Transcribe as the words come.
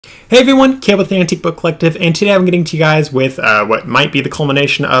Hey everyone, Kale with the Antique Book Collective, and today I'm getting to you guys with what might be the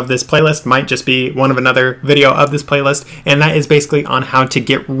culmination of this playlist, might just be one of another video of this playlist, and that is basically on how to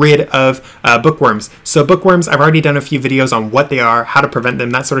get rid of bookworms. So bookworms, I've already done a few videos on what they are, how to prevent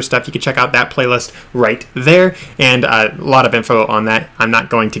them, that sort of stuff. You can check out that playlist right there, and a lot of info on that. I'm not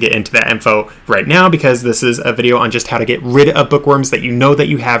going to get into that info right now because this is a video on just how to get rid of bookworms that you know that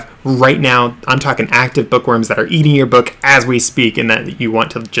you have right now. I'm talking active bookworms that are eating your book as we speak and that you want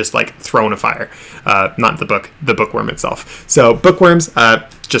to just like throw in a fire. Not the book, the bookworm itself. So bookworms,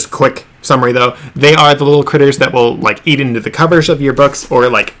 just quick summary though, they are the little critters that will like eat into the covers of your books or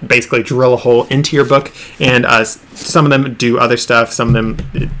like basically drill a hole into your book, and some of them do other stuff. Some of them,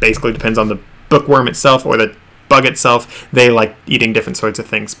 it basically depends on the bookworm itself or the bug itself. They like eating different sorts of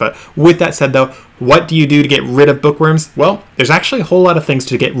things. But with that said though, what do you do to get rid of bookworms? Well, there's actually a whole lot of things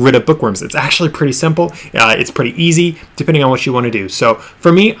to get rid of bookworms. It's actually pretty simple. It's pretty easy depending on what you want to do. So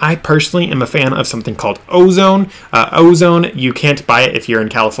for me, I personally am a fan of something called ozone. Ozone, you can't buy it if you're in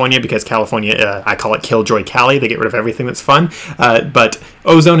California because California, I call it Killjoy Cali. They get rid of everything that's fun. But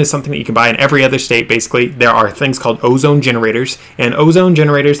ozone is something that you can buy in every other state. Basically, there are things called ozone generators, and ozone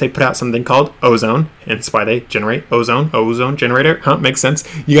generators, they put out something called ozone, and that's why they generate ozone. Ozone generator, makes sense.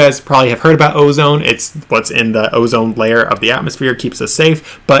 You guys probably have heard about ozone. It's what's in the ozone layer of the atmosphere, keeps us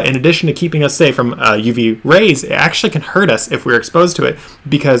safe. But in addition to keeping us safe from UV rays, it actually can hurt us if we're exposed to it,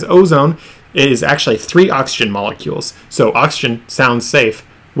 because ozone is actually 3 oxygen molecules. So oxygen sounds safe.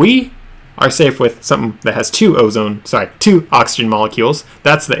 We are safe with something that has 2 oxygen molecules.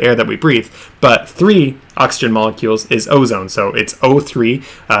 That's the air that we breathe. But 3 oxygen molecules is ozone. So it's O3.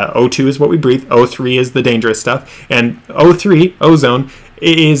 O2 is what we breathe. O3 is the dangerous stuff. And O3, ozone,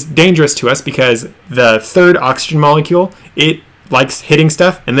 is dangerous to us because the 3rd oxygen molecule, it likes hitting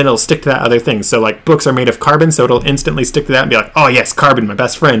stuff and then it'll stick to that other thing. So like books are made of carbon, so it'll instantly stick to that and be like, oh yes, carbon, my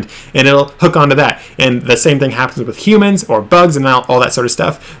best friend, and it'll hook onto that. And the same thing happens with humans or bugs and all that sort of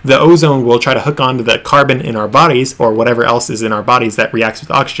stuff. The ozone will try to hook onto the carbon in our bodies or whatever else is in our bodies that reacts with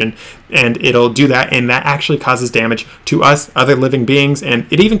oxygen, and it'll do that, and that actually causes damage to us, other living beings, and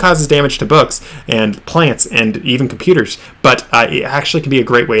it even causes damage to books and plants and even computers. But it actually can be a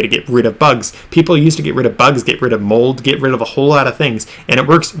great way to get rid of bugs. People used to get rid of bugs, get rid of mold, get rid of a whole lot of things, and it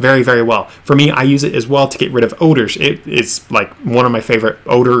works very, very well. For me, I use it as well to get rid of odors. It's like one of my favorite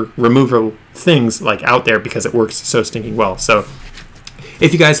odor removal things like out there because it works so stinking well. So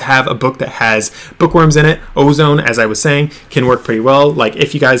if you guys have a book that has bookworms in it, ozone, as I was saying, can work pretty well. Like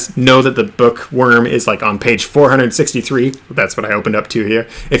if you guys know that the bookworm is like on page 463, that's what I opened up to here.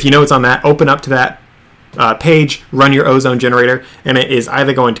 If you know it's on that, open up to that page, run your ozone generator, and it is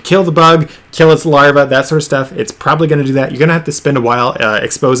either going to kill the bug, kill its larva, that sort of stuff. It's probably going to do that. You're going to have to spend a while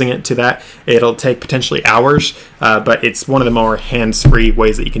exposing it to that. It'll take potentially hours, but it's one of the more hands-free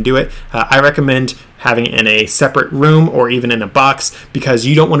ways that you can do it. I recommend having it in a separate room or even in a box because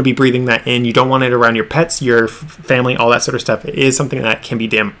you don't want to be breathing that in. You don't want it around your pets, your family, all that sort of stuff. It is something that can be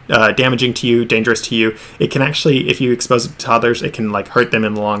damaging to you, dangerous to you. It can actually, if you expose it to others, it can like hurt them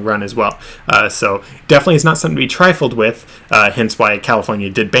in the long run as well. So definitely it's not something to be trifled with, hence why California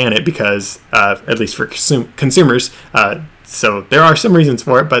did ban it because, at least for consumers, so there are some reasons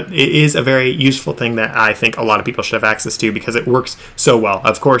for it, but it is a very useful thing that I think a lot of people should have access to because it works so well.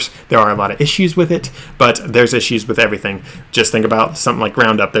 Of course, there are a lot of issues with it, but there's issues with everything. Just think about something like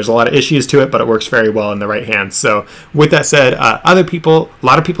Roundup. There's a lot of issues to it, but it works very well in the right hands. So with that said, a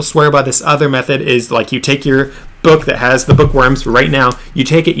lot of people swear by this other method is like you take your book that has the bookworms right now, you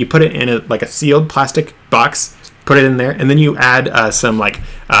take it, you put it in like a sealed plastic box, put it in there, and then you add some like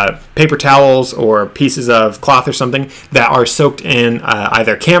paper towels or pieces of cloth or something that are soaked in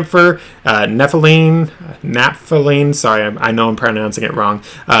either camphor, naphthalene, sorry, I know I'm pronouncing it wrong,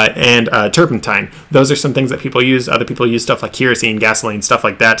 and turpentine. Those are some things that people use. Other people use stuff like kerosene, gasoline, stuff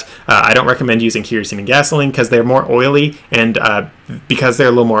like that. I don't recommend using kerosene and gasoline because they're more oily, and because they're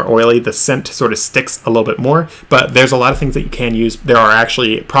a little more oily, the scent sort of sticks a little bit more, but there's a lot of things that you can use. There are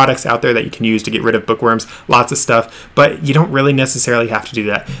actually products out there that you can use to get rid of bookworms, lots of stuff, but you don't really necessarily have to do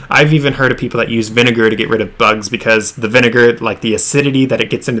that. I've even heard of people that use vinegar to get rid of bugs because the vinegar, like the acidity that it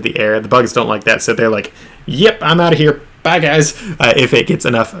gets into the air, the bugs don't like that, so they're like, yep, I'm out of here. Bye guys, if it gets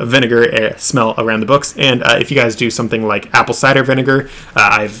enough vinegar smell around the books. And if you guys do something like apple cider vinegar,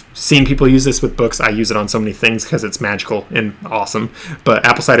 I've seen people use this with books. I use it on so many things because it's magical and awesome. But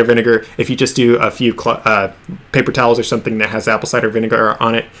apple cider vinegar, if you just do a few paper towels or something that has apple cider vinegar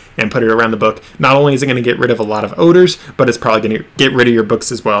on it and put it around the book, not only is it going to get rid of a lot of odors, but it's probably going to get rid of your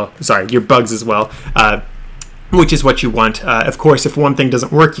books as well. Sorry, your bugs as well. which is what you want. Of course, if one thing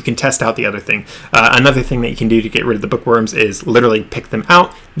doesn't work, you can test out the other thing. Another thing that you can do to get rid of the bookworms is literally pick them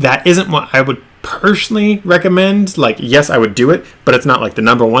out. That isn't what I would personally recommend. Like, yes, I would do it, but it's not like the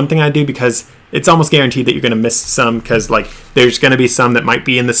 #1 thing I do, because it's almost guaranteed that you're going to miss some, because like there's going to be some that might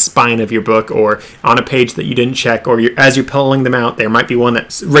be in the spine of your book or on a page that you didn't check, or as you're pulling them out, there might be one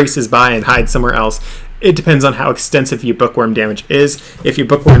that races by and hides somewhere else. It depends on how extensive your bookworm damage is. If your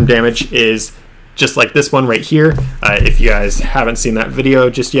bookworm damage is just like this one right here, if you guys haven't seen that video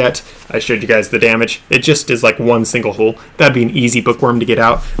just yet, I showed you guys the damage. It just is like one single hole. That'd be an easy bookworm to get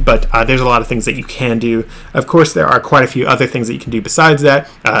out, but there's a lot of things that you can do. Of course, there are quite a few other things that you can do besides that.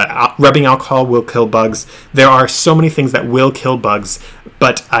 Rubbing alcohol will kill bugs. There are so many things that will kill bugs,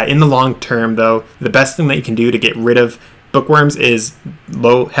 but in the long term, though, the best thing that you can do to get rid of bookworms is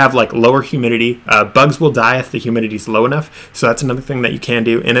have like lower humidity. Bugs will die if the humidity is low enough, so that's another thing that you can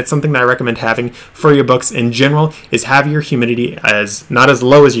do, and it's something that I recommend having for your books in general, is have your humidity as not as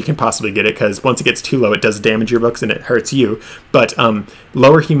low as you can possibly get it, because once it gets too low, it does damage your books and it hurts you. But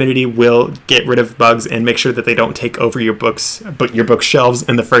lower humidity will get rid of bugs and make sure that they don't take over your bookshelves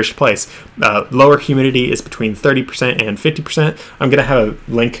in the first place. Lower humidity is between 30% and 50%. I'm gonna have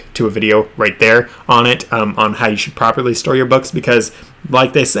a link to a video right there on it, on how you should properly store your books, because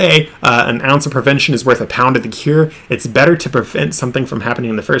like they say, an ounce of prevention is worth a pound of the cure. It's better to prevent something from happening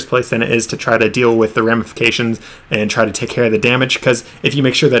in the first place than it is to try to deal with the ramifications and try to take care of the damage, because if you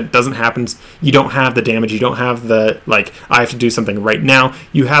make sure that it doesn't happen, you don't have the damage, you don't have the, like, I have to do something right now.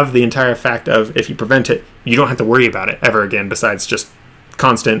 You have the entire fact of, if you prevent it, you don't have to worry about it ever again, besides just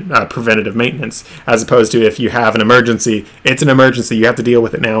constant preventative maintenance, as opposed to if you have an emergency, it's an emergency, you have to deal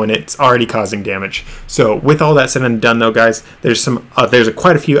with it now and it's already causing damage. So with all that said and done though, guys, there's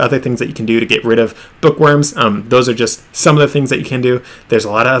quite a few other things that you can do to get rid of bookworms. Those are just some of the things that you can do. There's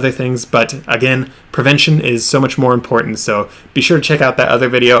a lot of other things, but again, prevention is so much more important, so be sure to check out that other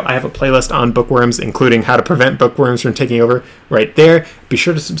video. I have a playlist on bookworms, including how to prevent bookworms from taking over right there. Be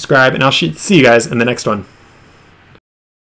sure to subscribe, and I'll see you guys in the next one.